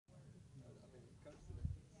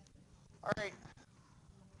All right,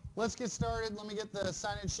 let's get started. Let me get the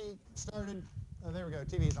sign-in sheet started. Oh, there we go.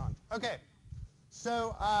 TV's on. Okay,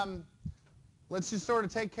 so let's just sort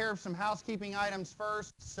of take care of some housekeeping items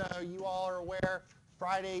first. So you all are aware,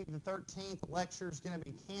 Friday the 13th lecture is going to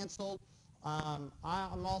be canceled. I'm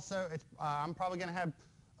probably going to have.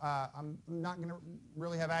 I'm not going to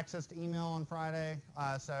really have access to email on Friday.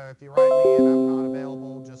 So if you write me and I'm not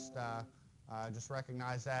available, just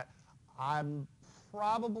recognize that. I'm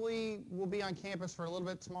probably will be on campus for a little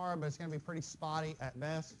bit tomorrow, but it's going to be pretty spotty at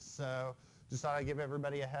best. So just thought I'd give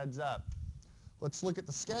everybody a heads up. Let's look at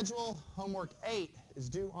the schedule. Homework 8 is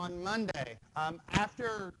due on Monday.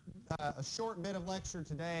 After a short bit of lecture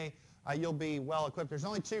today, you'll be well equipped. There's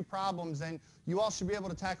only 2 problems, and you all should be able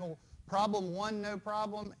to tackle problem 1, no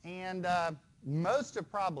problem, and most of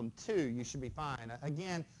problem 2, you should be fine.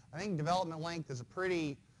 Again, I think development length is a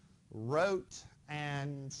pretty rote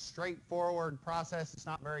and straightforward process. It's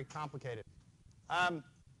not very complicated. I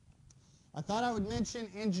thought I would mention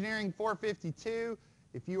Engineering 452.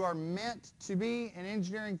 If you are meant to be in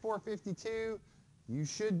Engineering 452, you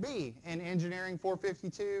should be in Engineering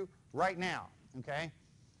 452 right now, okay?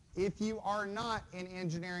 If you are not in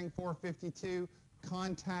Engineering 452,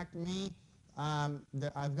 contact me.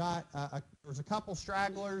 I've got there's a couple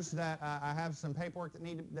stragglers that I have some paperwork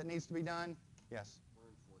that needs to be done. Yes. We're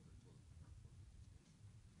in 413.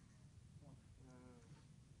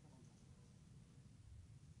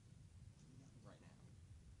 Right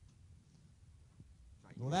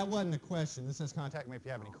now. Well, that wasn't a question. This says contact me if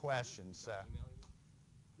you have any questions. So.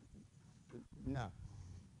 No.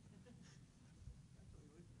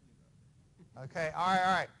 Okay. All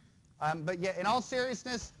right. But yeah, in all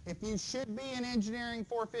seriousness, if you should be in Engineering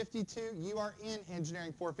 452, you are in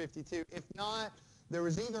Engineering 452. If not, there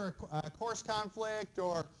was either a course conflict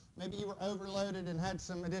or maybe you were overloaded and had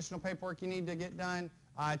some additional paperwork you need to get done.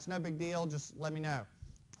 It's no big deal. Just let me know.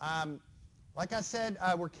 Like I said,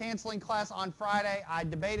 we're canceling class on Friday. I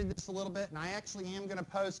debated this a little bit, and I actually am going to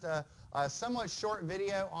post a somewhat short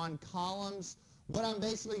video on columns. What I'm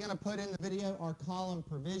basically going to put in the video are column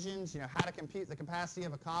provisions, how to compute the capacity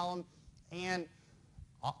of a column. And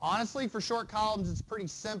honestly, for short columns, it's pretty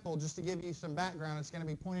simple. Just to give you some background, it's going to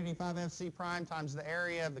be 0.85 FC prime times the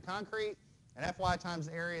area of the concrete and Fy times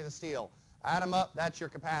the area of the steel. Add them up, that's your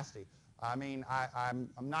capacity. I mean, I'm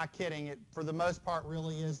not kidding. It, for the most part,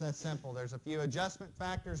 really is that simple. There's a few adjustment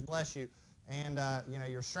factors, bless you, and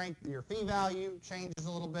your strength, your phi value changes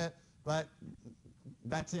a little bit, but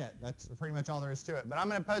that's it. That's pretty much all there is to it. But I'm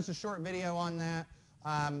going to post a short video on that,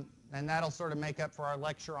 and that'll sort of make up for our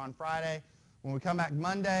lecture on Friday. When we come back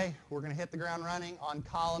Monday, we're going to hit the ground running on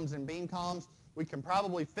columns and beam columns. We can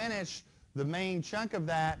probably finish the main chunk of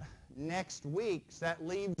that next week. So that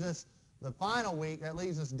leaves us the final week. That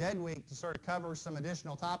leaves us dead week to sort of cover some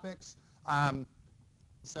additional topics.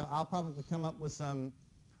 So I'll probably come up with some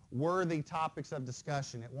worthy topics of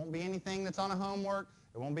discussion. It won't be anything that's on a homework.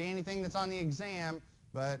 It won't be anything that's on the exam.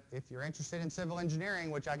 But if you're interested in civil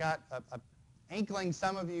engineering, which I got a inkling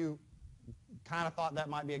some of you kind of thought that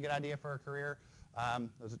might be a good idea for a career. It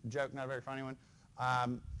was a joke, not a very funny one.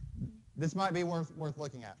 This might be worth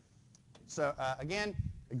looking at. So again,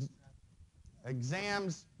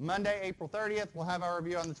 exams Monday, April 30th. We'll have our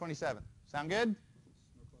review on the 27th. Sound good?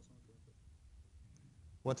 No class on the 25th.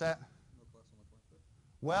 What's that? No class on the 25th.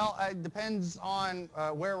 Well, it depends on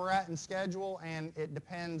where we're at in schedule, and it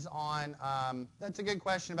depends on, that's a good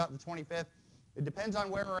question about the 25th. It depends on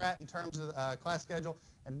where we're at in terms of class schedule,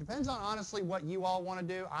 and it depends on, honestly, what you all want to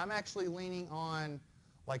do. I'm actually leaning on,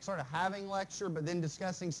 like, sort of having lecture, but then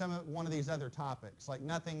discussing one of these other topics, like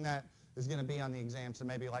nothing that is going to be on the exam, so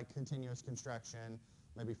maybe like continuous construction,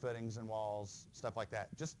 maybe footings and walls, stuff like that.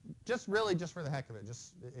 Just really just for the heck of it,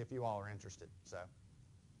 just if you all are interested. So,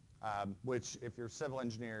 which if you're civil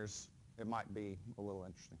engineers, it might be a little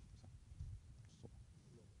interesting. So.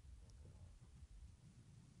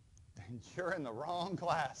 You're in the wrong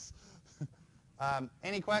class.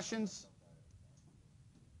 Any questions?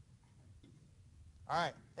 All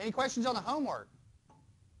right. Any questions on the homework? All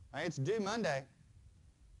right, it's due Monday.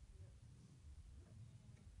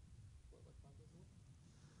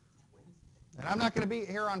 And I'm not going to be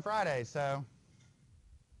here on Friday, so.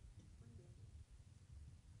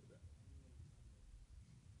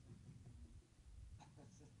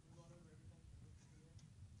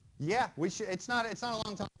 Yeah, we should. It's not a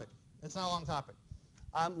long topic. It's not a long topic.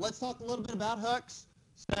 Let's talk a little bit about hooks.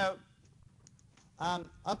 So,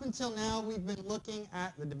 up until now, we've been looking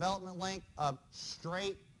at the development length of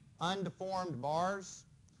straight, undeformed bars.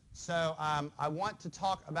 So, I want to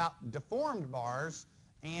talk about deformed bars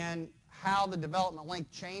and how the development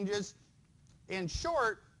length changes. In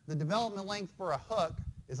short, the development length for a hook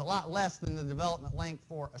is a lot less than the development length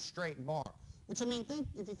for a straight bar. Which, I mean,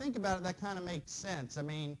 if you think about it, that kind of makes sense. I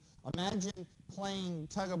mean, imagine playing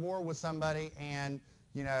tug of war with somebody and,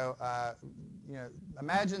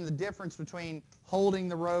 imagine the difference between holding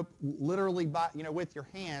the rope literally by, with your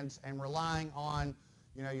hands and relying on,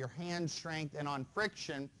 your hand strength and on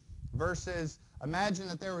friction versus imagine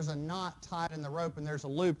that there was a knot tied in the rope and there's a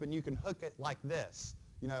loop and you can hook it like this,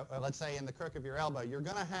 let's say in the crook of your elbow. You're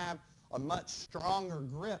going to have a much stronger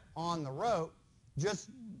grip on the rope just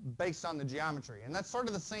based on the geometry. And that's sort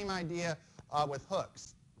of the same idea with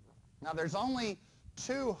hooks. Now, there's only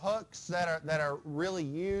two hooks that are really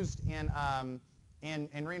used in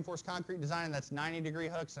reinforced concrete design, and that's 90-degree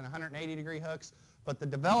hooks and 180-degree hooks. But the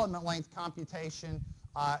development length computation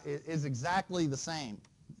is exactly the same.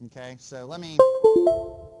 Okay, so let me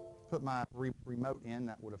put my remote in.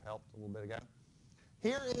 That would have helped a little bit ago.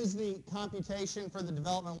 Here is the computation for the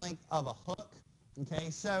development length of a hook. Okay,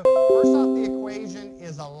 so first off, the equation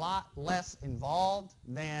is a lot less involved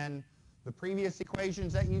than the previous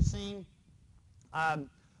equations that you've seen.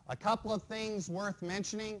 A couple of things worth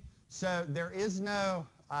mentioning. So there is no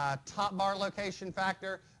top bar location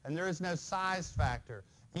factor, and there is no size factor.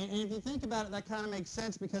 And if you think about it, that kind of makes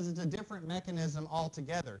sense because it's a different mechanism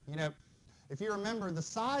altogether. If you remember, the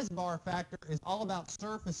size bar factor is all about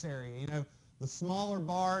surface area. The smaller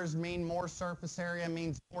bars mean more surface area,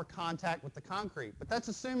 means more contact with the concrete. But that's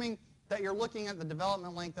assuming that you're looking at the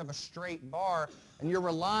development length of a straight bar, and you're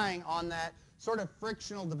relying on that sort of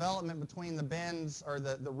frictional development between the bends or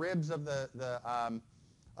the ribs of the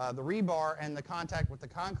rebar and the contact with the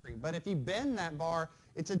concrete. But if you bend that bar,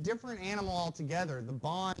 it's a different animal altogether. The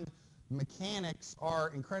bond mechanics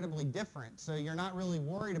are incredibly different. So you're not really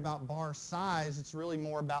worried about bar size. It's really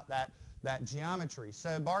more about that geometry.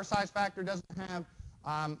 So bar size factor doesn't have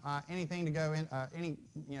anything to go in,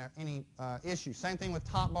 any issue. Same thing with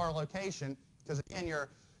top bar location, because again,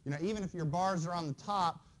 even if your bars are on the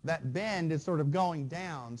top, that bend is sort of going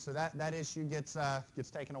down, so that issue gets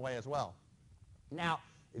taken away as well. Now,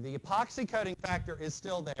 the epoxy coating factor is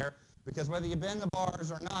still there, because whether you bend the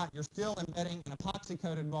bars or not, you're still embedding an epoxy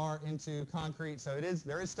coated bar into concrete, so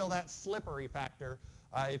there is still that slippery factor,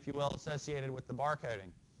 if you will, associated with the bar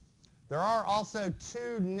coating. There are also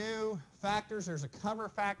two new factors. There's a cover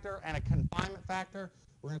factor and a confinement factor.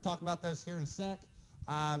 We're going to talk about those here in a sec,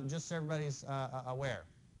 just so everybody's aware.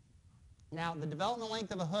 Now, the development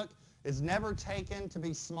length of a hook is never taken to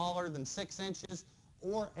be smaller than 6 inches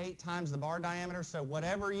or 8 times the bar diameter. So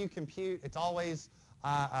whatever you compute, it's always,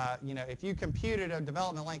 if you computed a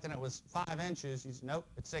development length and it was 5 inches, nope,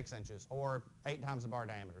 it's 6 inches, or 8 times the bar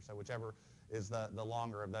diameter. So whichever is the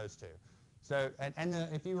longer of those two. So,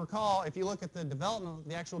 if you recall, if you look at the development,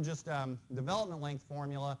 the actual just development length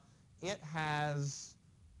formula, it has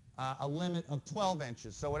a limit of 12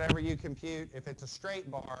 inches. So whatever you compute, if it's a straight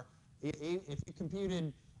bar, if you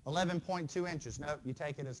computed 11.2 inches, nope, you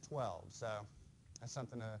take it as 12. So that's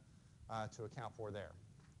something to account for there.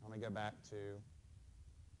 Let me go back to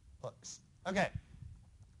hooks. Okay,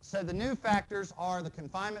 so the new factors are the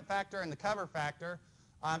confinement factor and the cover factor.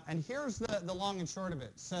 And here's the long and short of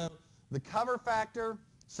it. So the cover factor,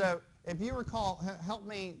 so if you recall, help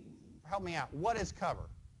me out. What is cover?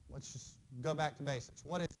 Let's just go back to basics.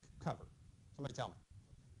 What is cover? Somebody tell me.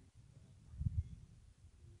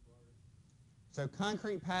 So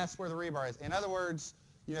concrete past where the rebar is. In other words,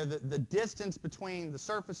 the distance between the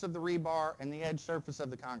surface of the rebar and the edge surface of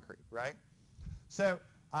the concrete, right? So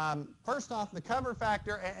first off, the cover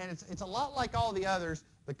factor, and it's a lot like all the others,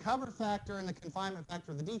 the cover factor and the confinement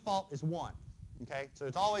factor, the default is 1. Okay, so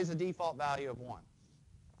it's always a default value of 1.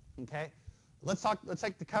 Okay, let's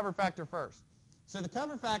take the cover factor first. So the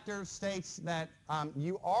cover factor states that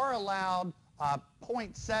you are allowed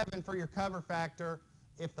 0.7 for your cover factor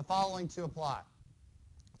if the following two apply.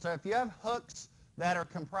 So if you have hooks that are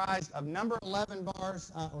comprised of number 11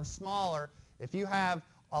 bars or smaller, if you have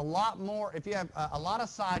a lot more, if you have a lot of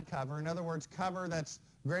side cover, in other words, cover that's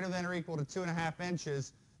greater than or equal to 2.5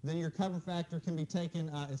 inches, then your cover factor can be taken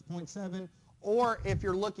as 0.7. Or if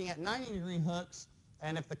you're looking at 90-degree hooks,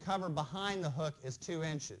 and if the cover behind the hook is 2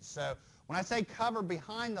 inches. So when I say cover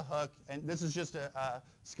behind the hook, and this is just a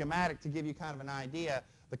schematic to give you kind of an idea,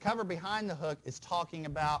 the cover behind the hook is talking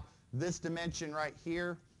about this dimension right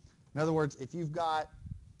here. In other words, if you've got,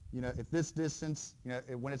 if this distance,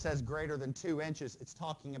 when it says greater than 2 inches, it's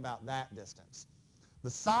talking about that distance.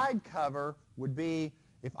 The side cover would be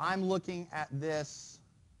if I'm looking at this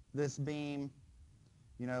beam,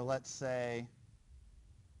 let's say,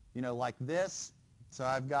 like this. So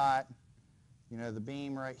I've got, the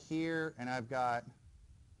beam right here, and I've got,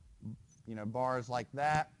 bars like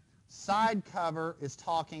that. Side cover is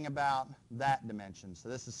talking about that dimension. So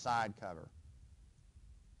this is side cover.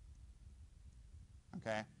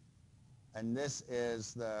 Okay? And this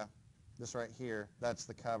is this right here, that's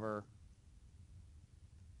the cover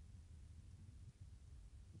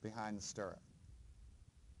behind the stirrup.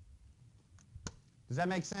 Does that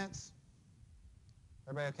make sense?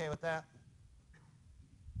 Everybody okay with that?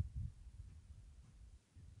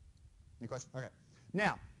 Any questions? Okay.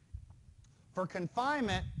 Now, for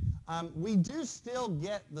confinement, we do still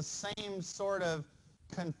get the same sort of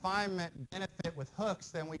confinement benefit with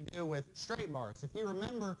hooks than we do with straight bars. If you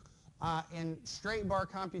remember, in straight bar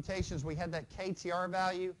computations, we had that KTR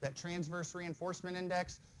value, that transverse reinforcement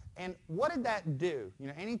index. And what did that do? You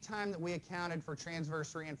know, any time that we accounted for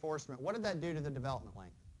transverse reinforcement, what did that do to the development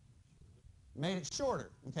length? Made it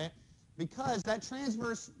shorter, okay? Because that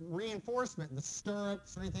transverse reinforcement, the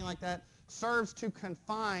stirrups or anything like that, serves to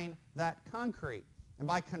confine that concrete. And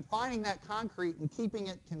by confining that concrete and keeping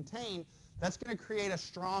it contained, that's going to create a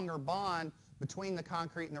stronger bond between the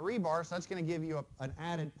concrete and the rebar, so that's going to give you an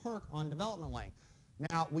added perk on development length.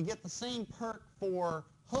 Now, we get the same perk for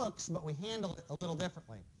hooks, but we handle it a little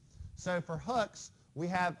differently. So for hooks, we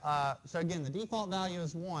have, so again, the default value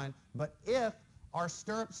is 1, but if our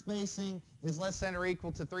stirrup spacing is less than or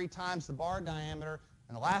equal to 3 times the bar diameter,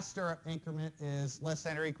 and the last stirrup increment is less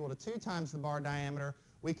than or equal to 2 times the bar diameter,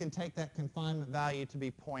 we can take that confinement value to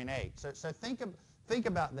be 0.8. So think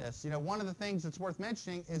about this. You know, one of the things that's worth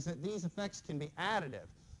mentioning is that these effects can be additive.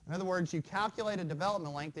 In other words, you calculate a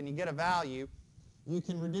development length and you get a value. You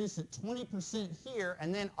can reduce it 20% here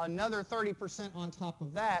and then another 30% on top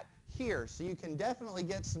of that here. So you can definitely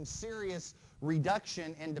get some serious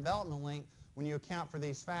reduction in development length when you account for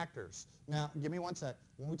these factors. Now, give me one sec.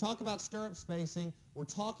 When we talk about stirrup spacing, we're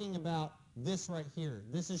talking about this right here.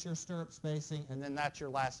 This is your stirrup spacing, and then that's your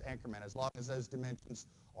last increment. As long as those dimensions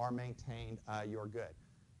are maintained, you're good.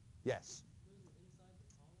 Yes?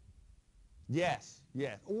 Yes,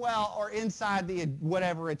 yes. Well, or inside the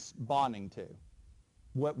whatever it's bonding to.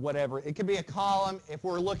 Whatever. It could be a column. If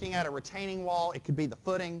we're looking at a retaining wall, it could be the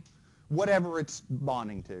footing. Whatever it's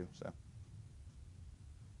bonding to. So, does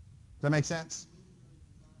that make sense?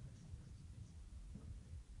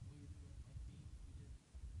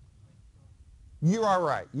 You are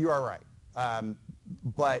right. You are right.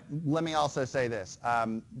 But let me also say this.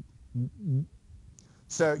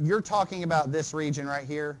 So you're talking about this region right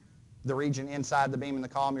here, the region inside the beam in the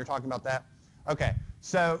column. You're talking about that? Okay.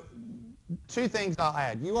 So 2 things I'll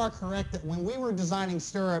add. You are correct that when we were designing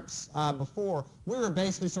stirrups before, we were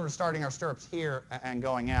basically sort of starting our stirrups here and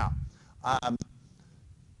going out.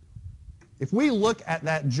 If we look at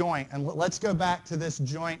that joint, and let's go back to this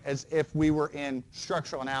joint as if we were in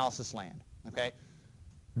structural analysis land, okay?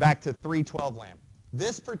 Back to 312 land.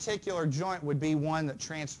 This particular joint would be one that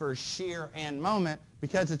transfers shear and moment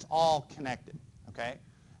because it's all connected, okay?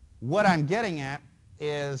 What I'm getting at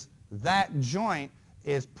is that joint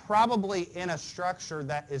is probably in a structure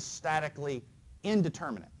that is statically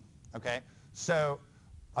indeterminate, okay? So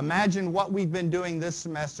imagine what we've been doing this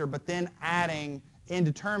semester, but then adding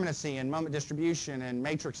indeterminacy and moment distribution and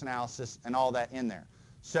matrix analysis and all that in there.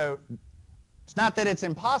 So it's not that it's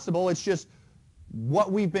impossible, it's just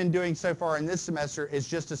what we've been doing so far in this semester is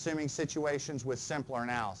just assuming situations with simpler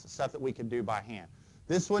analysis, stuff that we could do by hand.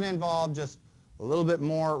 This would involve just a little bit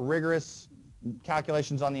more rigorous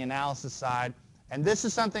calculations on the analysis side. And this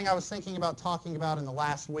is something I was thinking about talking about in the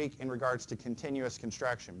last week in regards to continuous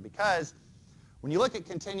construction. Because when you look at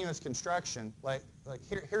continuous construction, like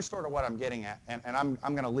here's sort of what I'm getting at. And I'm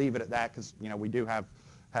going to leave it at that because, you know, we do have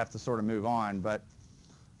to sort of move on. But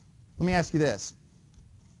let me ask you this.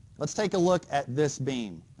 Let's take a look at this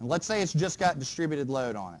beam. And let's say it's just got distributed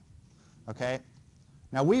load on it. Okay?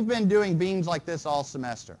 Now, we've been doing beams like this all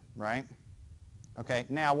semester, right? Okay,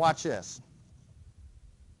 now watch this.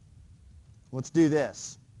 Let's do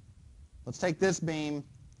this. Let's take this beam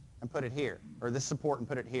and put it here, or this support and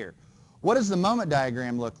put it here. What does the moment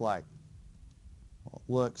diagram look like? Well,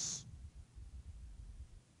 it looks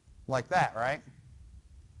like that, right?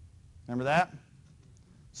 Remember that?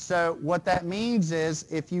 So what that means is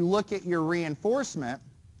if you look at your reinforcement,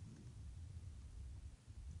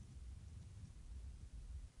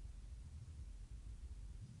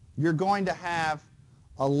 you're going to have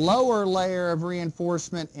a lower layer of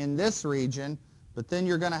reinforcement in this region, but then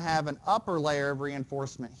you're going to have an upper layer of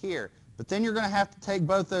reinforcement here. But then you're going to have to take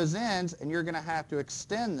both those ends and you're going to have to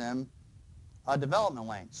extend them a development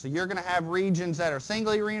length. So you're going to have regions that are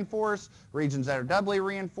singly reinforced, regions that are doubly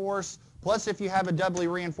reinforced, plus if you have a doubly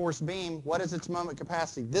reinforced beam, what is its moment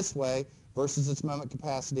capacity this way versus its moment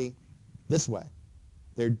capacity this way?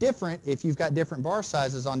 They're different if you've got different bar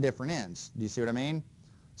sizes on different ends. Do you see what I mean?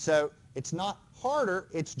 So it's not harder,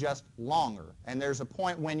 it's just longer. And there's a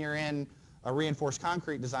point when you're in a reinforced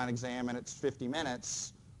concrete design exam and it's 50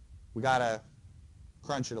 minutes, we got to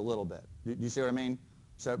crunch it a little bit. Do you see what I mean?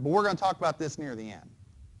 So, but we're going to talk about this near the end.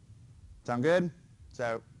 Sound good?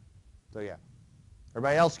 So yeah.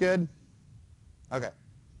 Everybody else good? Okay.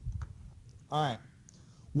 All right.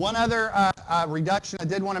 One other reduction I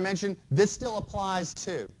did want to mention, this still applies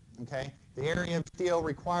too, okay? The area of steel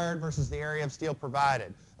required versus the area of steel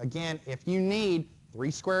provided. Again, if you need 3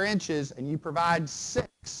 square inches and you provide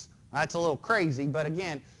 6, that's a little crazy, but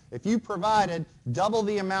again, if you provided double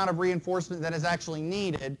the amount of reinforcement that is actually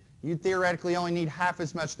needed, you theoretically only need half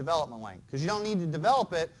as much development length, because you don't need to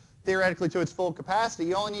develop it theoretically to its full capacity.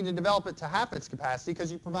 You only need to develop it to half its capacity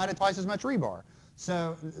because you provided twice as much rebar.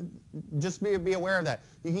 So just be aware of that.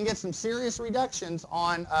 You can get some serious reductions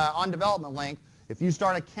on development length if you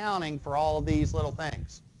start accounting for all of these little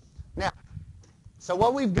things. Now, so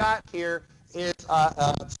what we've got here is sort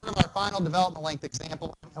of our final development length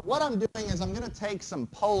example. And what I'm doing is I'm going to take some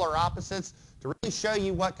polar opposites to really show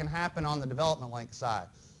you what can happen on the development length side.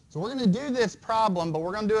 So we're going to do this problem, but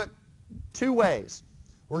we're going to do it 2 ways.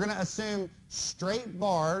 We're going to assume straight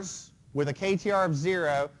bars with a KTR of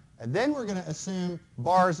 0, and then we're going to assume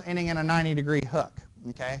bars ending in a 90-degree hook.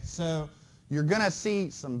 Okay, so you're going to see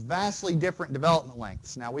some vastly different development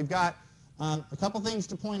lengths. Now we've got a couple things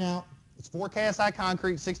to point out. It's 4 KSI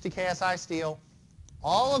concrete, 60 KSI steel.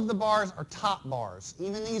 All of the bars are top bars,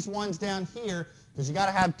 even these ones down here, because you got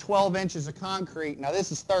to have 12 inches of concrete. Now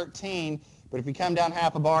this is 13, but if you come down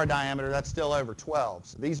half a bar diameter, that's still over 12.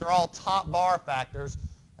 So these are all top bar factors.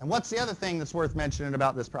 And what's the other thing that's worth mentioning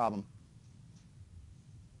about this problem?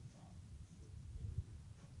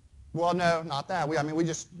 Well, no, not that.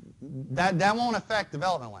 That won't affect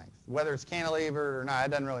development length, whether it's cantilevered or not. It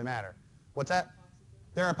doesn't really matter. What's that?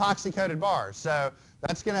 They're epoxy-coated bars, so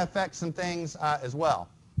that's going to affect some things as well.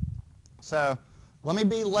 So let me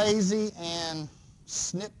be lazy and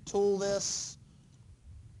snip tool this.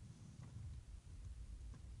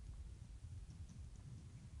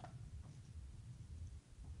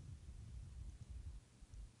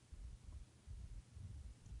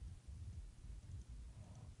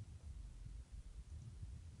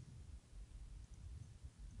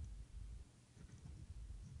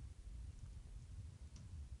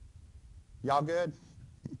 Y'all good?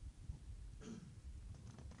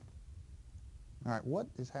 All right, what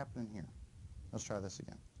is happening here? Let's try this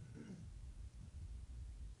again.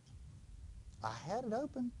 I had it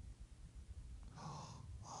open. Oh,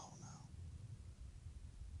 no.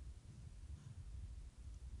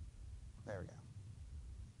 There we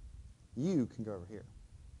go. You can go over here.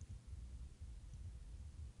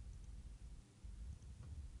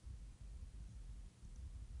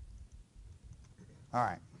 All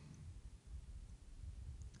right.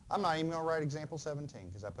 I'm not even going to write example 17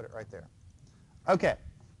 because I put it right there. Okay.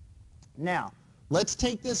 Now, let's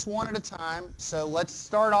take this one at a time. So let's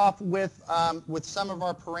start off with some of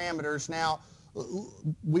our parameters. Now,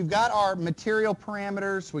 we've got our material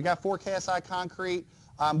parameters. We've got 4 KSI concrete.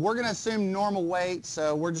 We're going to assume normal weight,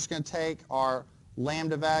 so we're just going to take our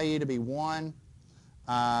lambda value to be 1.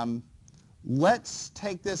 Let's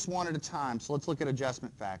take this one at a time. So let's look at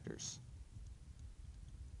adjustment factors.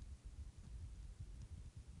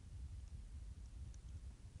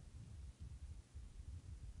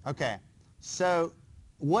 Okay, so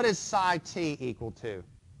what is psi t equal to?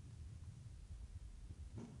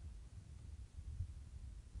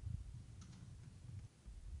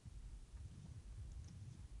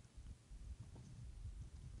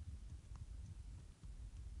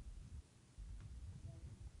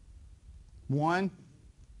 One?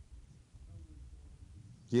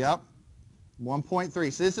 Yep,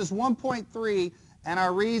 1.3. So this is 1.3, and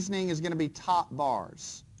our reasoning is going to be top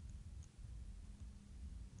bars.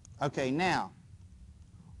 Okay, now,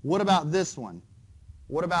 what about this one?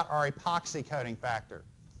 What about our epoxy coating factor?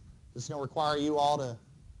 This is going to require you all to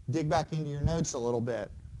dig back into your notes a little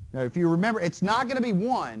bit. Now, if you remember, it's not going to be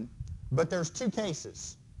 1, but there's 2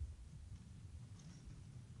 cases.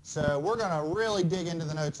 So we're going to really dig into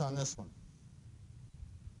the notes on this one.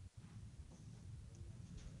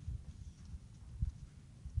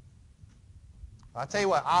 I'll tell you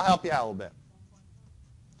what, I'll help you out a little bit.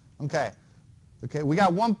 Okay. Okay, we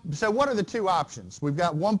got one. So what are the 2 options? We've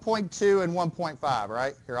got 1.2 and 1.5,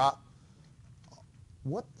 right? Here,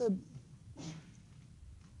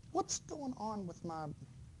 what's going on with my,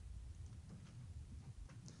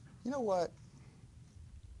 you know what?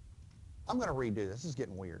 I'm going to redo this. This is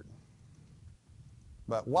getting weird.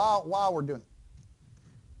 But while we're doing,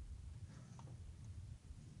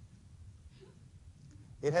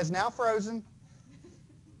 It has now frozen.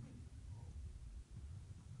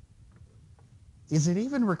 Is it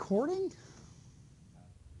even recording?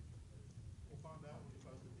 We'll find out when you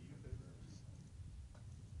post it to YouTube.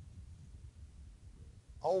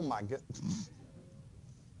 Oh my god.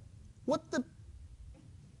 What the?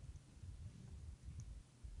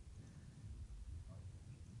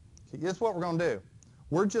 Okay, this is what we're going to do.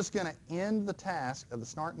 We're just going to end the task of the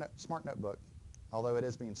Smart Notebook, although it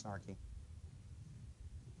is being snarky.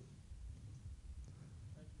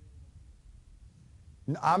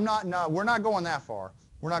 No, we're not going that far.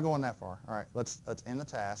 We're not going that far. All right, let's end the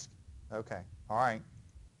task. Okay, all right.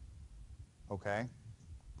 Okay,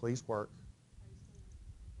 please work.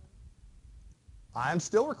 I'm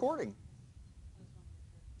still recording.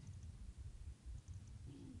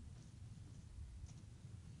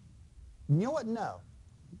 You know what? No,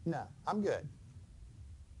 I'm good.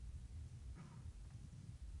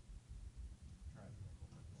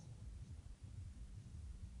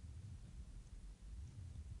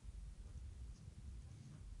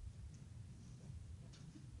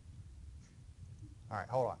 All right,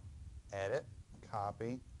 hold on. Edit,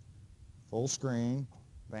 copy, full screen,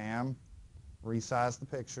 bam, resize the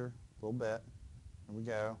picture a little bit. There we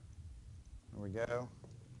go. There we go.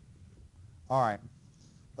 All right,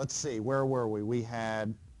 let's see, where were we? We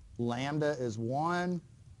had lambda is 1.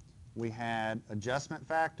 We had adjustment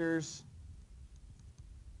factors.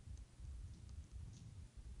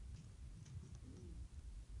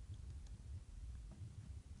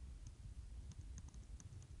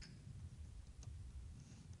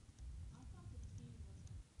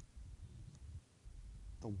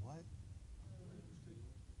 The what?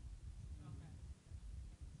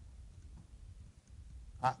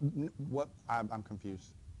 What? I'm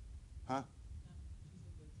confused. Huh?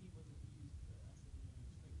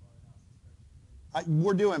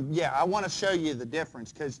 We're doing, yeah, I want to show you the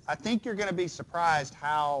difference because I think you're going to be surprised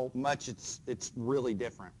how much it's really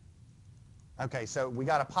different. Okay, so we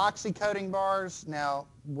got epoxy coating bars. Now,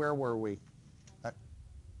 where were we?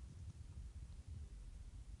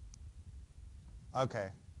 Okay.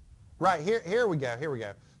 Right, here we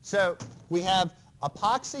go. So we have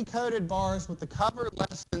epoxy coated bars with the cover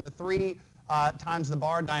less than the 3 times the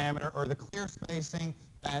bar diameter, or the clear spacing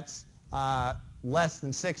that's less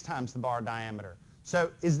than 6 times the bar diameter.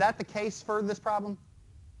 So is that the case for this problem?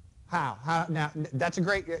 How? Now, that's a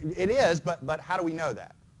great, it is, but how do we know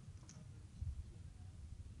that?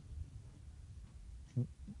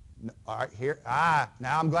 All right, here,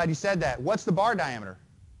 now I'm glad you said that. What's the bar diameter?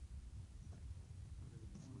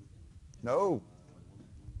 No.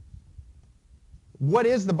 What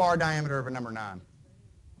is the bar diameter of a number 9?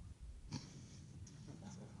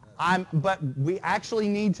 But we actually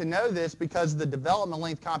need to know this because the development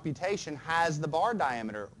length computation has the bar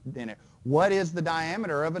diameter in it. What is the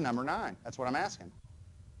diameter of a number 9? That's what I'm asking.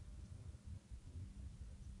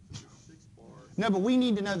 No, but we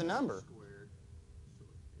need to know the number.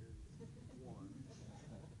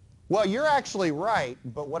 Well, you're actually right,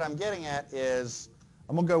 but what I'm getting at is,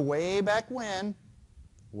 I'm going to go way back when,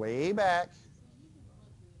 way back.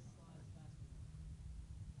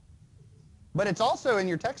 But it's also in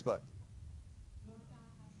your textbook.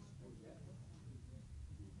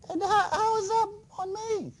 And how is that on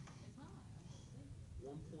me?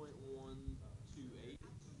 1.128.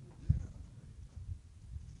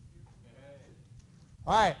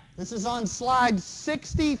 All right, this is on slide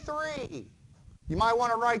 63. You might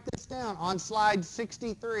want to write this down on slide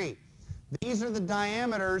 63. These are the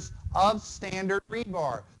diameters of standard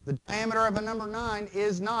rebar. The diameter of a number 9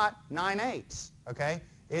 is not 9/8, okay?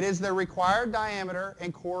 It is the required diameter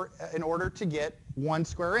in order to get 1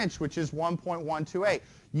 square inch, which is 1.128.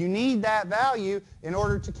 You need that value in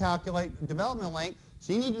order to calculate development length,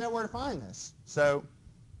 so you need to know where to find this. So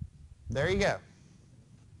there you go.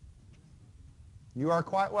 You are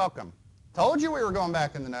quite welcome. Told you we were going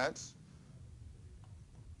back in the notes.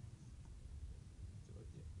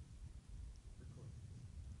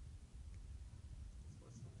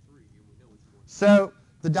 So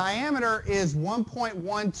the diameter is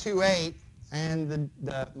 1.128, and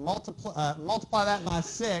multiply that by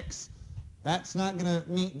 6. That's not going to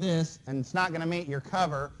meet this, and it's not going to meet your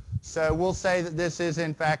cover. So we'll say that this is,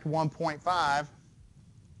 in fact, 1.5.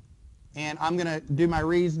 And I'm going to do my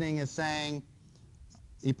reasoning as saying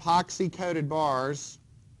epoxy-coated bars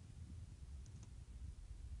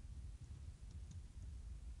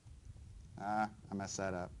I messed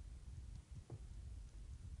that up.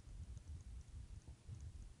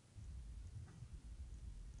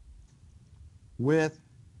 With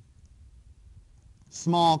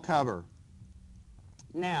small cover.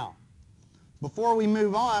 Now, before we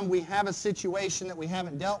move on, we have a situation that we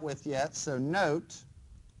haven't dealt with yet, so note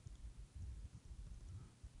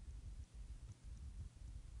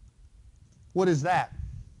what is that?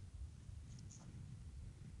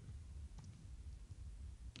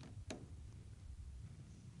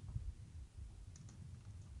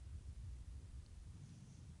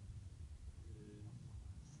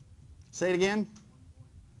 Say it again.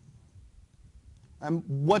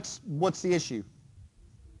 What's the issue?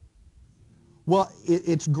 Well,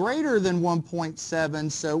 it's greater than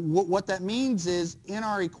 1.7, so what that means is in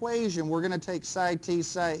our equation, we're going to take psi t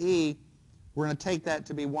psi e, we're going to take that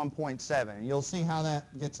to be 1.7. And you'll see how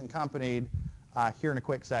that gets accompanied here in a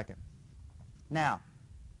quick second. Now,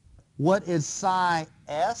 what is psi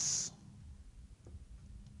s?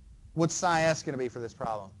 What's psi s going to be for this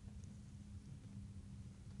problem?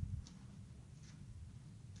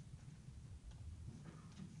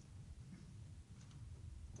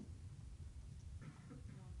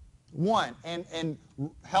 One, and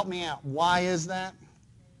help me out. Why is that?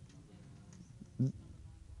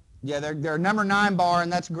 Yeah, they're number 9 bar,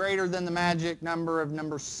 and that's greater than the magic number of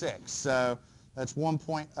number 6. So that's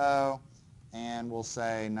 1.0, and we'll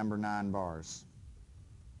say number 9 bars.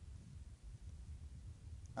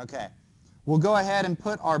 Okay, we'll go ahead and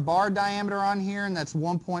put our bar diameter on here, and that's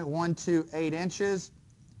 1.128 inches.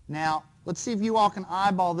 Now, let's see if you all can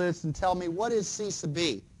eyeball this and tell me what is C sub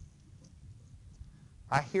B.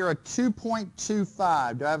 I hear a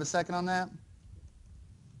 2.25. Do I have a second on that?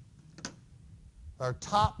 Our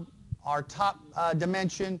top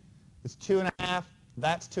dimension is 2.5.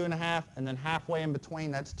 That's 2.5, and then halfway in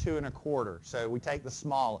between, that's 2.25. So we take the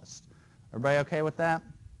smallest. Everybody okay with that?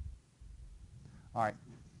 All right.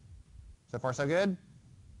 So far, so good?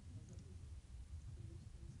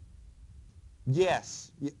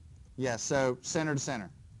 Yes. Yes. So center to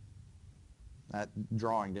center. That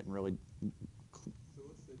drawing didn't really.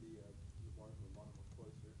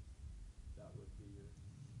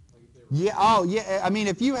 Yeah, oh, yeah, I mean,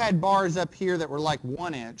 if you had bars up here that were like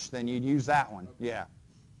 1 inch, then you'd use that one, yeah.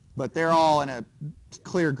 But they're all in a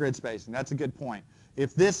clear grid spacing. That's a good point.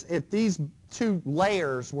 If these 2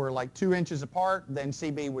 layers were like 2 inches apart, then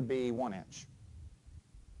CB would be 1 inch,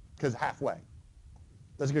 because halfway.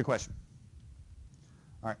 That's a good question.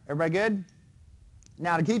 All right, everybody good?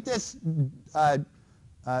 Now, to keep this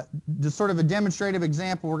just sort of a demonstrative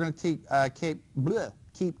example, we're going to keep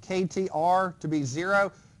KTR to be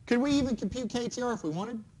 0. Could we even compute KTR if we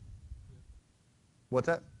wanted? What's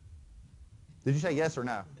that? Did you say yes or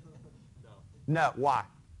no? No. No. Why?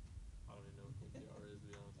 I don't even know what KTR is, to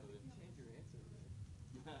be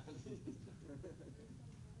honest with you. Change your answer.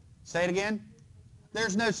 Say it again.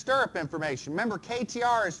 There's no stirrup information. Remember,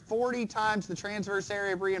 KTR is 40 times the transverse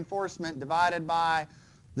area of reinforcement divided by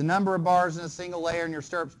the number of bars in a single layer and your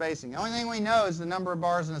stirrup spacing. The only thing we know is the number of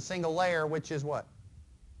bars in a single layer, which is what?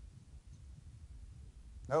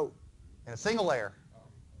 No, in a single layer.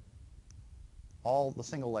 All the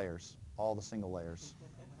single layers. All the single layers.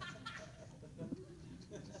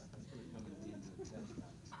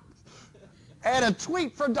 And a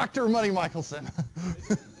tweet from Dr. Money Michelson.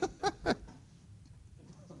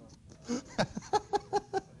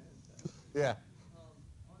 Yeah.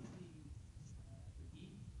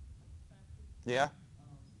 Yeah. It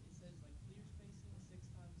says like clear spacing 6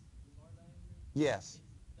 times the bar diameter. Yes. Is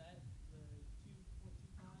that the 2.25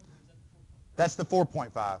 or is that the 4.5? That's the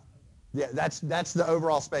 4.5. Yeah, that's the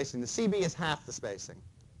overall spacing. The CB is half the spacing.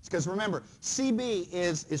 Because remember, CB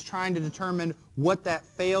is trying to determine what that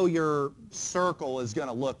failure circle is going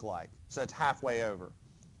to look like. So it's halfway over.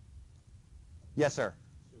 Yes, sir.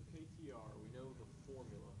 So KTR, we know the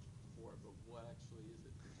formula for it, but what actually is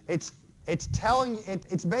it?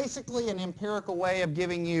 It's basically an empirical way of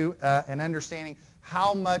giving you an understanding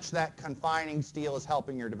how much that confining steel is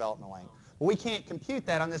helping your development length. But we can't compute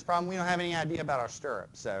that on this problem. We don't have any idea about our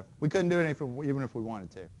stirrups, so we couldn't do it even if we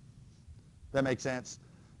wanted to. That makes sense?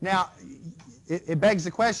 Now, it begs the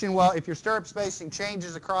question, well, if your stirrup spacing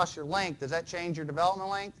changes across your length, does that change your development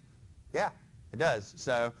length? Yeah, it does.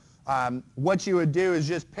 So what you would do is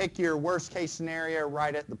just pick your worst case scenario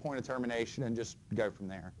right at the point of termination and just go from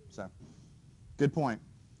there. So good point.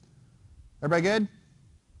 Everybody good?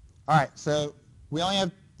 All right, so we only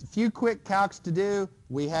have a few quick calcs to do.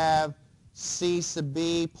 We have C sub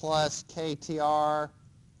B plus KTR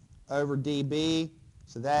over dB.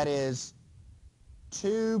 So that is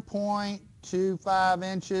 2.25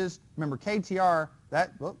 inches. Remember, KTR,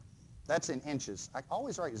 that's in inches. I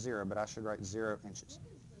always write 0, but I should write 0 inches.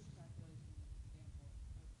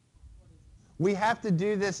 We have to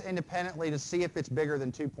do this independently to see if it's bigger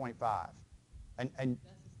than 2.5. And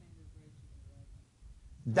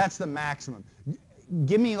That's the maximum.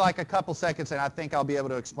 Give me like a couple seconds and I think I'll be able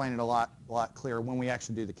to explain it a lot clearer when we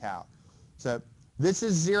actually do the calc. So this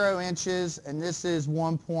is 0 inches and this is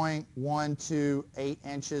 1.128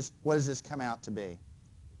 inches. What does this come out to be?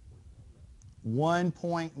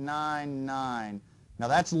 1.99. Now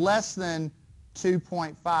that's less than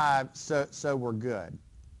 2.5, so we're good.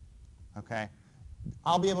 Okay?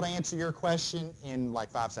 I'll be able to answer your question in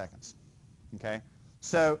like 5 seconds. Okay?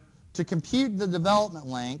 So to compute the development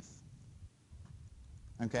length,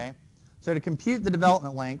 okay? So to compute the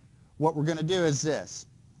development length, what we're going to do is this,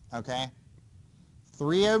 okay?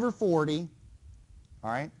 3 over 40,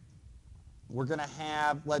 all right? We're going to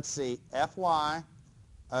have, let's see, Fy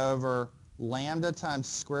over lambda times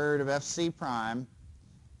square root of Fc prime,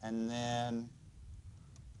 and then,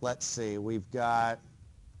 let's see, we've got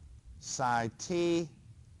psi t,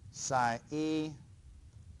 psi e,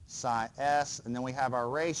 psi s, and then we have our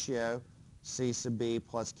ratio, c sub b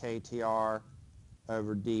plus ktr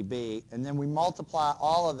over db, and then we multiply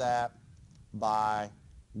all of that by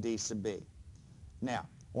d sub b. Now,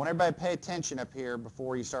 I want everybody to pay attention up here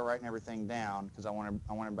before you start writing everything down, because I want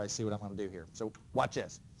everybody to see what I'm going to do here. So watch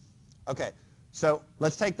this. Okay, so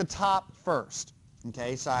let's take the top first.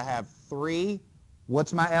 Okay, so I have 3.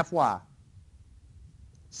 What's my Fy?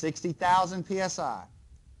 60,000 psi.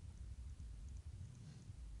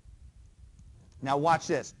 Now watch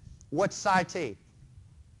this. What's psi t?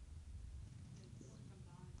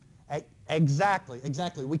 Exactly.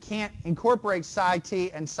 We can't incorporate psi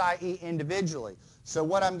t and psi e individually. So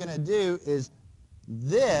what I'm going to do is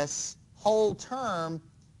this whole term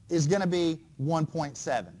is going to be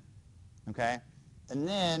 1.7. Okay? And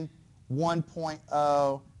then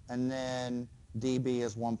 1.0, and then dB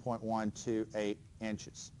is 1.128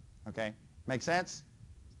 inches. Okay? Make sense?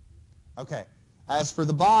 Okay. As for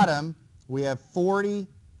the bottom, we have 40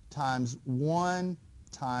 times 1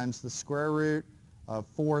 times the square root of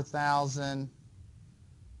 4,000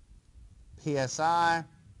 psi,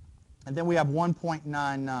 and then we have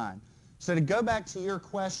 1.99. So to go back to your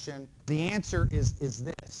question, the answer is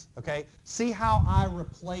this, okay? See how I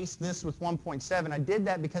replaced this with 1.7? I did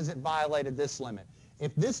that because it violated this limit.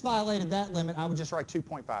 If this violated that limit, I would just write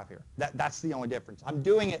 2.5 here. That's the only difference. I'm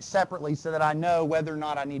doing it separately so that I know whether or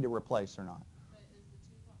not I need to replace or not.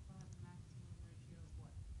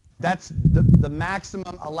 But is the 2.5 maximum ratio of what? That's the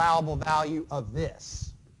maximum allowable value of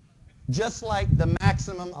this. Just like the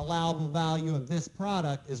maximum allowable value of this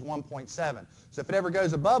product is 1.7. So if it ever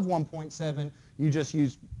goes above 1.7, you just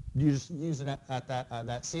use it at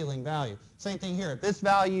that ceiling value. Same thing here. If this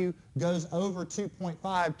value goes over 2.5,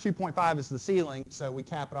 2.5 is the ceiling, so we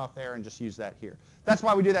cap it off there and just use that here. That's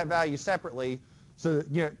why we do that value separately. So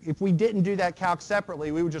that, if we didn't do that calc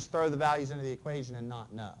separately, we would just throw the values into the equation and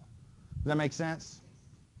not know. Does that make sense?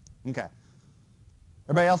 Okay.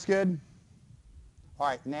 Everybody else good? All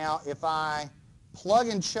right, now if I plug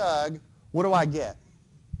and chug, what do I get?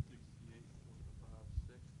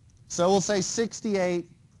 68.56. So we'll say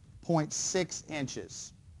 68.6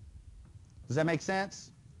 inches. Does that make sense?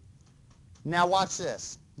 Now watch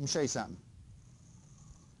this. Let me show you something.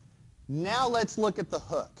 Now let's look at the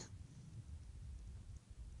hook.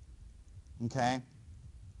 Okay?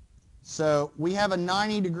 So we have a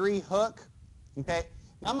 90-degree hook. Okay?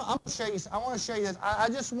 I'm going to show you. I want to show you this. I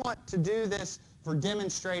just want to do this for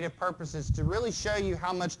demonstrative purposes to really show you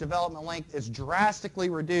how much development length is drastically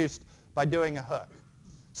reduced by doing a hook.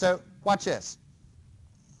 So watch this.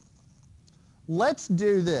 Let's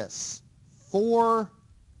do this.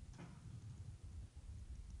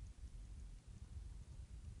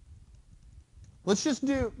 Let's just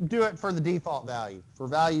do it for the default value, for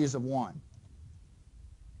values of 1.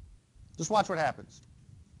 Just watch what happens.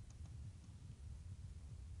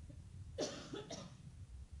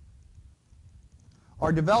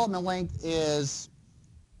 Our development length is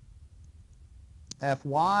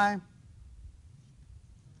Fy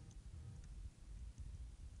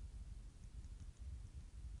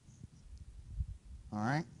all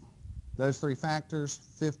right, those 3 factors,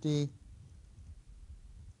 50,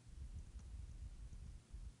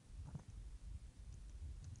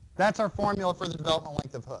 that's our formula for the development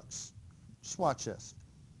length of hooks. Just watch this.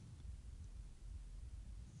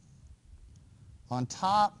 On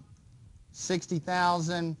top,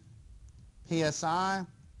 60,000 psi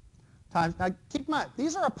times, now keep in mind,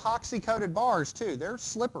 these are epoxy coated bars too. They're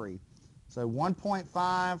slippery. So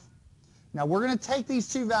 1.5. Now we're going to take these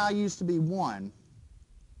two values to be 1.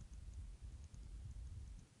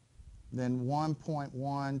 Then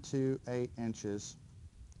 1.128 inches.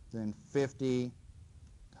 Then 50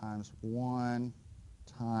 times 1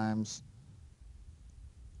 times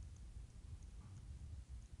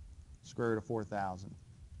square root of 4,000.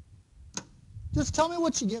 Just tell me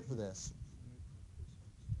what you get for this.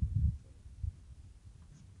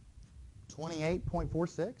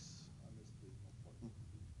 28.46?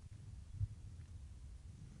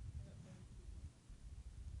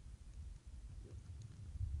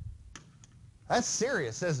 That's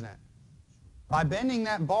serious, isn't it? By bending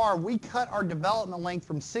that bar, we cut our development length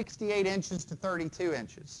from 68 inches to 32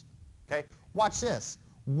 inches. Okay? Watch this.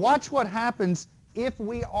 Watch what happens if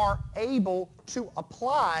we are able to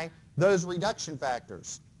apply those reduction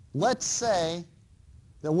factors. Let's say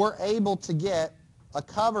that we're able to get a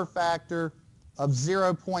cover factor of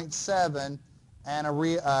 0.7 and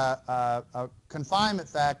a confinement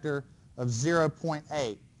factor of 0.8.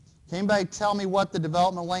 Can anybody tell me what the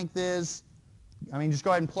development length is? I mean, just go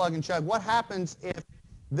ahead and plug and chug. What happens if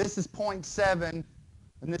this is 0.7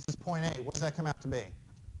 and this is 0.8? What does that come out to be?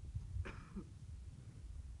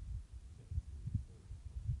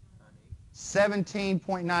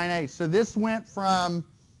 17.98. So this went from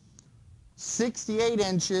 68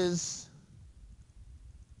 inches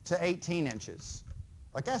to 18 inches.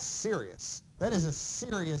 Like, that's serious. That is a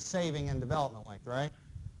serious saving in development length, right?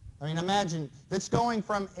 I mean, imagine that's going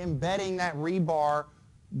from embedding that rebar,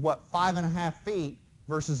 5.5 feet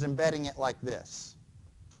versus embedding it like this.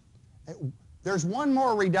 There's one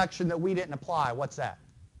more reduction that we didn't apply. What's that?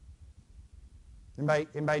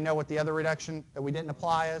 Anybody know what the other reduction that we didn't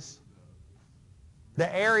apply is?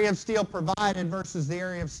 The area of steel provided versus the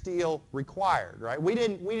area of steel required, right? We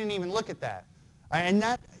didn't even look at that. And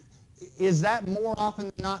is that more often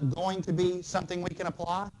than not going to be something we can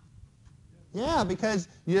apply? Yeah, because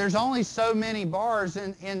there's only so many bars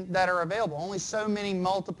that are available, only so many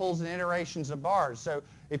multiples and iterations of bars. So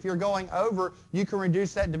if you're going over, you can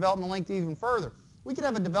reduce that development length even further. We could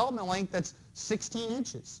have a development length that's 16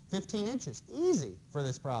 inches, 15 inches, easy for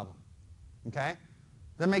this problem. Okay?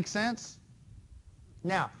 Does that make sense?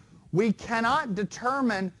 Now, we cannot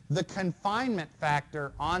determine the confinement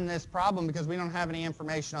factor on this problem because we don't have any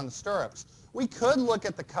information on the stirrups. We could look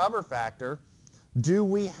at the cover factor. Do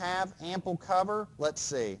we have ample cover? Let's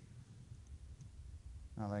see.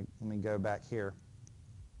 Let me go back here.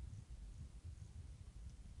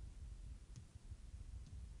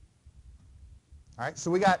 All right,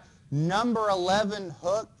 so we got number 11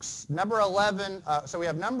 hooks. Number 11, so we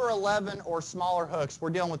have number 11 or smaller hooks. We're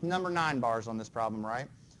dealing with number 9 bars on this problem, right?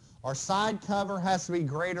 Our side cover has to be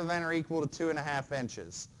greater than or equal to 2.5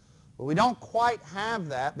 inches. But we don't quite have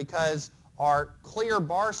that because our clear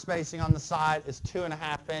bar spacing on the side is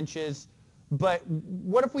 2.5 inches. But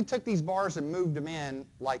what if we took these bars and moved them in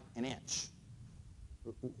like an inch?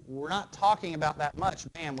 We're not talking about that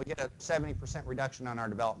much. Bam, we get a 70% reduction on our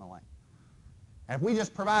development length. And if we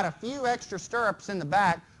just provide a few extra stirrups in the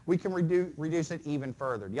back, we can reduce it even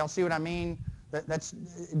further. Do y'all see what I mean? It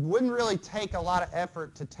wouldn't really take a lot of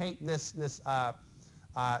effort to take this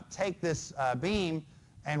beam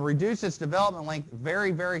and reduce its development length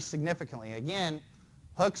very, very significantly. Again,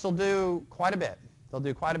 hooks will do quite a bit. They'll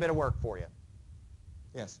do quite a bit of work for you.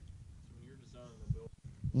 Yes? So when you're designing the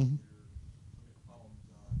building, your column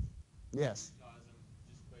design, yes. you size them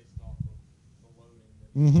just based off of the loading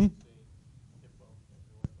that Mm-hmm. you see, hip bone,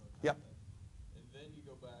 Yep. and then you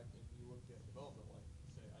go back and you look at development length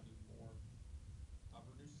and say, I need more. I've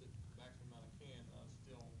reduced it to the maximum amount I can, and I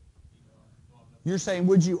still, don't have enough. You're saying,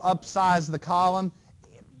 would you upsize the column?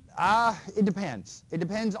 It depends. It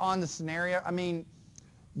depends on the scenario. I mean,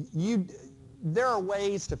 there are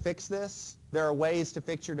ways to fix this. There are ways to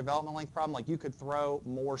fix your development length problem. Like you could throw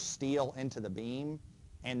more steel into the beam,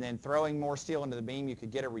 and then throwing more steel into the beam, you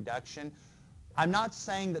could get a reduction. I'm not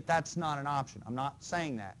saying that that's not an option. I'm not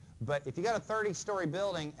saying that. But if you got a 30-story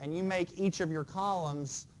building and you make each of your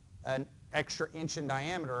columns an extra inch in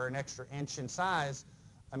diameter or an extra inch in size,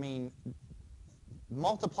 I mean,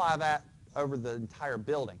 multiply that over the entire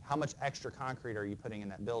building. How much extra concrete are you putting in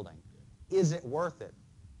that building? Is it worth it?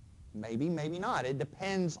 Maybe, maybe not. It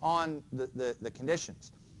depends on the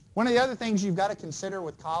conditions. One of the other things you've got to consider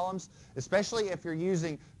with columns, especially if you're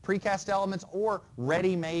using precast elements or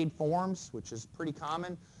ready-made forms, which is pretty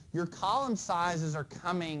common, your column sizes are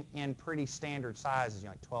coming in pretty standard sizes,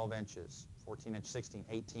 like 12 inches, 14 inches, 16,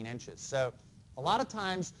 18 inches. So a lot of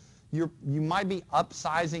times you might be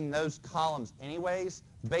upsizing those columns anyways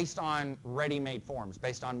based on ready-made forms,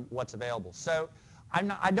 based on what's available. So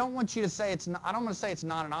I don't want you to say it's not, I don't want to say it's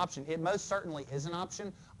not an option. It most certainly is an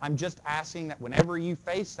option. I'm just asking that whenever you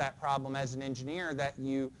face that problem as an engineer, that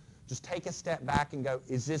you just take a step back and go,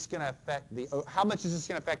 is this going to affect how much is this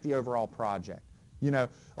going to affect the overall project?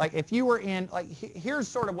 Like if you were in, like here's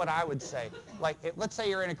sort of what I would say. Like let's say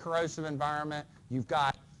you're in a corrosive environment,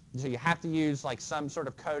 so you have to use like some sort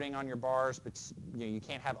of coating on your bars, but you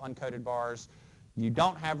can't have uncoated bars. you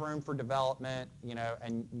don't have room for development,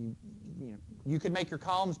 and you could make your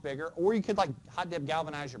columns bigger, or you could like hot dip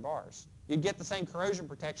galvanize your bars. You'd get the same corrosion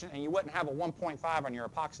protection, and you wouldn't have a 1.5 on your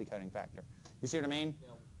epoxy coating factor. You see what I mean?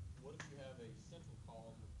 Now, what if you have a central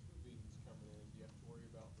column with two beams coming in? Do you have to worry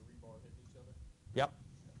about the rebar hitting each other? Yep.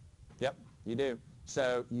 Yep, you do.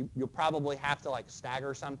 So you'll probably have to like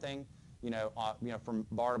stagger something, from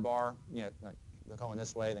bar to bar, like going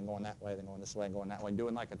this way, then going that way, then going this way, and going that way, and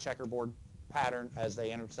doing like a checkerboard pattern as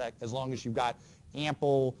they intersect. As long as you've got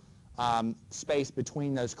ample space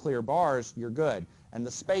between those clear bars, you're good. And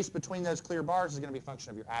the space between those clear bars is going to be a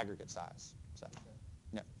function of your aggregate size. So,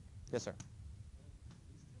 yeah. Yes, sir.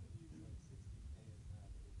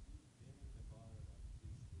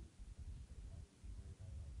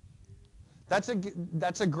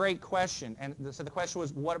 That's a great question, and so the question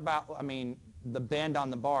was, what about, the bend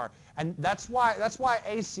on the bar? And that's why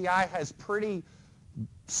ACI has pretty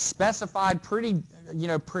specified, pretty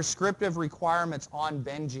prescriptive requirements on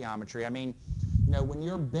bend geometry. When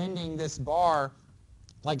you're bending this bar,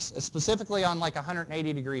 like specifically on like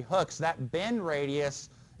 180-degree hooks, that bend radius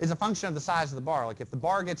is a function of the size of the bar. Like if the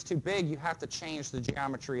bar gets too big, you have to change the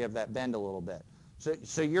geometry of that bend a little bit.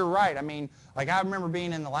 So you're right. Like I remember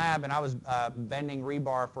being in the lab and I was bending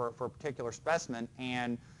rebar for a particular specimen,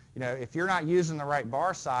 and if you're not using the right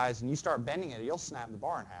bar size and you start bending it, you'll snap the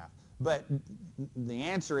bar in half. But the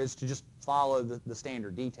answer is to just follow the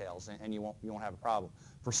standard details, and you won't have a problem.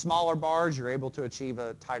 For smaller bars, you're able to achieve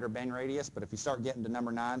a tighter bend radius, but if you start getting to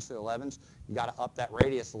number 9s to 11s, you got to up that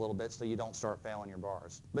radius a little bit so you don't start failing your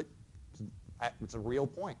bars. But it's a real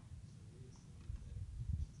point.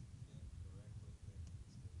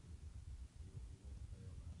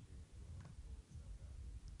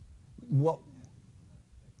 Well,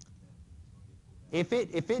 if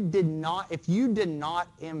you did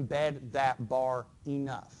not embed that bar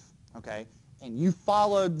enough, okay, and you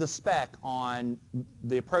followed the spec on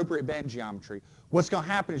the appropriate bend geometry, what's going to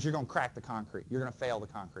happen is you're going to crack the concrete. You're going to fail the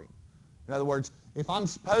concrete. In other words, if I'm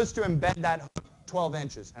supposed to embed that hook 12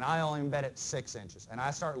 inches and I only embed it 6 inches and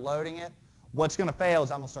I start loading it, what's going to fail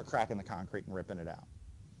is I'm going to start cracking the concrete and ripping it out.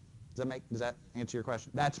 Does that answer your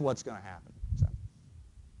question? That's what's going to happen. So.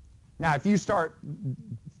 Now, if you start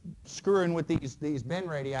screwing with these bend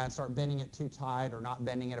radii and start bending it too tight or not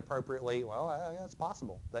bending it appropriately, well, it's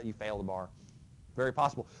possible that you fail the bar. Very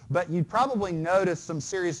possible. But you'd probably notice some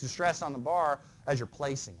serious distress on the bar as you're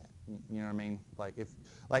placing it. You know what I mean?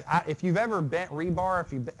 If you've ever bent rebar,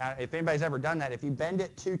 if anybody's ever done that, if you bend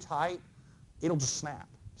it too tight, it'll just snap.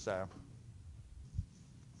 So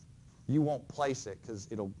you won't place it because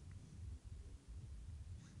it'll.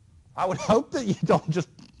 I would hope that you don't just.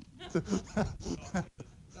 That one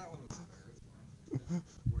was fair. It's fine.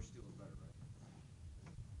 We're still better,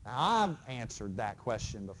 right? I've answered that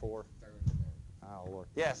question before. Oh, Lord.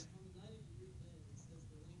 Yes? On the 90-degree bend, it says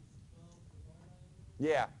the length is 12 for bar diameter.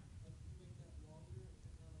 Yeah. Like, if you make that longer,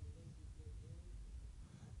 the length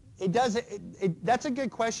is built in. That's a good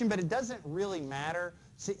question, but it doesn't really matter.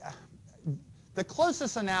 See, the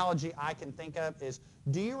closest analogy I can think of is,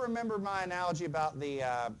 do you remember my analogy about the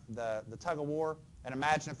tug of war? And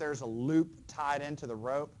imagine if there's a loop tied into the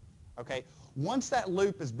rope. Okay, once that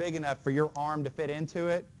loop is big enough for your arm to fit into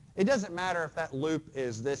it, it doesn't matter if that loop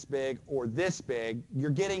is this big or this big,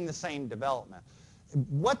 you're getting the same development.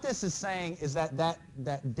 What this is saying is that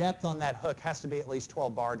depth on that hook has to be at least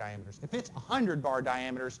 12 bar diameters. If it's 100 bar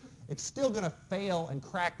diameters, it's still going to fail and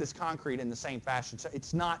crack this concrete in the same fashion, so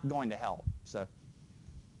it's not going to help.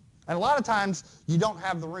 And a lot of times you don't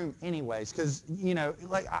have the room anyways, because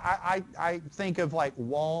like I think of like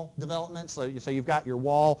wall development. So you've got your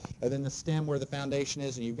wall and then the stem where the foundation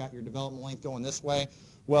is, and you've got your development length going this way.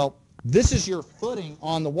 Well, this is your footing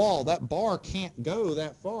on the wall. That bar can't go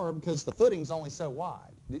that far because the footing's only so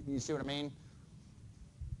wide. You see what I mean?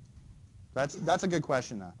 That's a good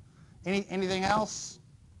question though. Anything else?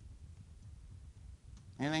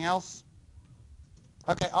 Anything else?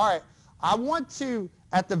 Okay, all right. I want to,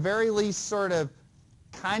 at the very least, sort of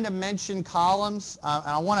kind of mention columns. And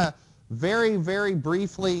I want to very, very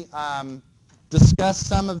briefly discuss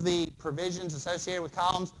some of the provisions associated with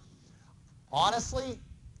columns. Honestly,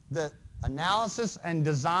 the analysis and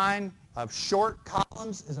design of short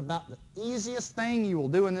columns is about the easiest thing you will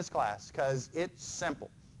do in this class because it's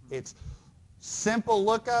simple. It's simple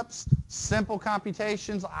lookups, simple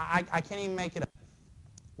computations. I can't even make it up.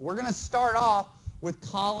 We're going to start off with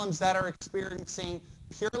columns that are experiencing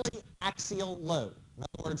purely axial load. In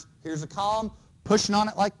other words, here's a column pushing on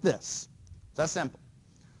it like this. That's simple.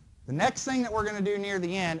 The next thing that we're going to do near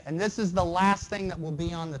the end, and this is the last thing that will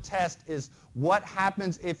be on the test, is what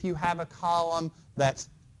happens if you have a column that's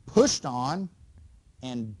pushed on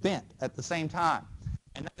and bent at the same time.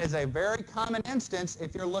 And that is a very common instance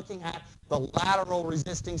if you're looking at the lateral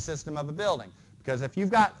resisting system of a building. Because if you've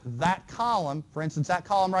got that column, for instance, that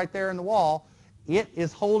column right there in the wall, it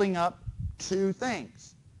is holding up two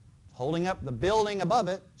things. Holding up the building above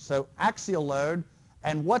it, so axial load,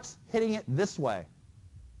 and what's hitting it this way?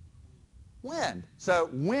 Wind. So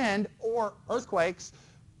wind or earthquakes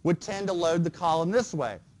would tend to load the column this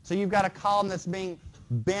way. So you've got a column that's being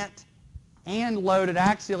bent and loaded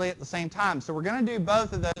axially at the same time. So we're going to do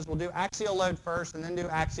both of those. We'll do axial load first and then do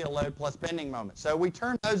axial load plus bending moment. So we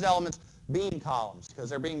term those elements beam columns because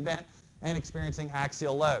they're being bent and experiencing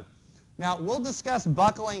axial load. Now, we'll discuss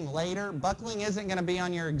buckling later. Buckling isn't going to be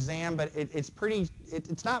on your exam, but it's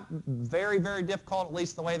not very, very difficult, at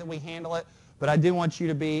least the way that we handle it. But I do want you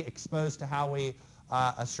to be exposed to how we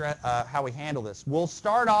handle this. We'll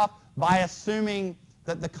start off by assuming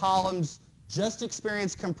that the columns just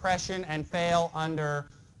experience compression and fail under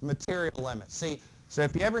material limits. See, so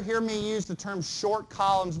if you ever hear me use the term short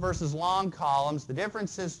columns versus long columns, the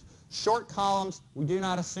difference is short columns, we do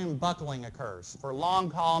not assume buckling occurs. For long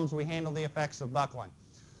columns, we handle the effects of buckling.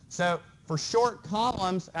 So for short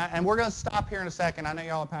columns, and we're going to stop here in a second. I know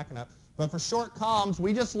y'all are packing up. But for short columns,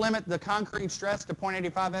 we just limit the concrete stress to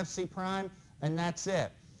 0.85 FC prime, and that's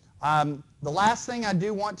it. The last thing I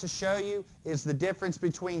do want to show you is the difference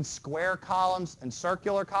between square columns and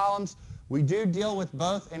circular columns. We do deal with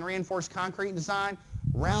both in reinforced concrete design.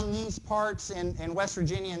 Around these parts in West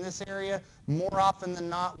Virginia, in this area, more often than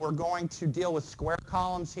not, we're going to deal with square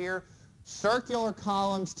columns here. Circular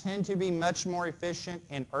columns tend to be much more efficient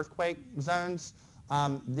in earthquake zones.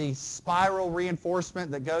 The spiral reinforcement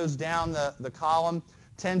that goes down the column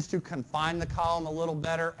tends to confine the column a little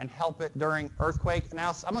better and help it during earthquake.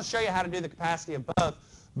 Now, I'm going to show you how to do the capacity of both,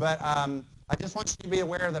 but I just want you to be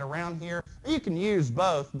aware that around here, you can use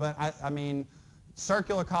both, but I mean,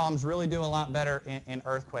 circular columns really do a lot better in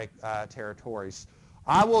earthquake territories.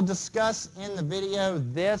 I will discuss in the video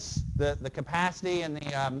the capacity and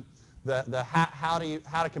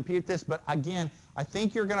how to compute this, but again, I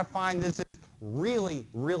think you're going to find this is really,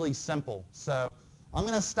 really simple. So I'm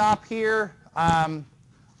going to stop here.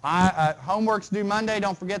 Homework's due Monday.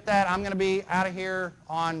 Don't forget that. I'm going to be out of here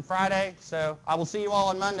on Friday, so I will see you all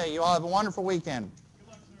on Monday. You all have a wonderful weekend.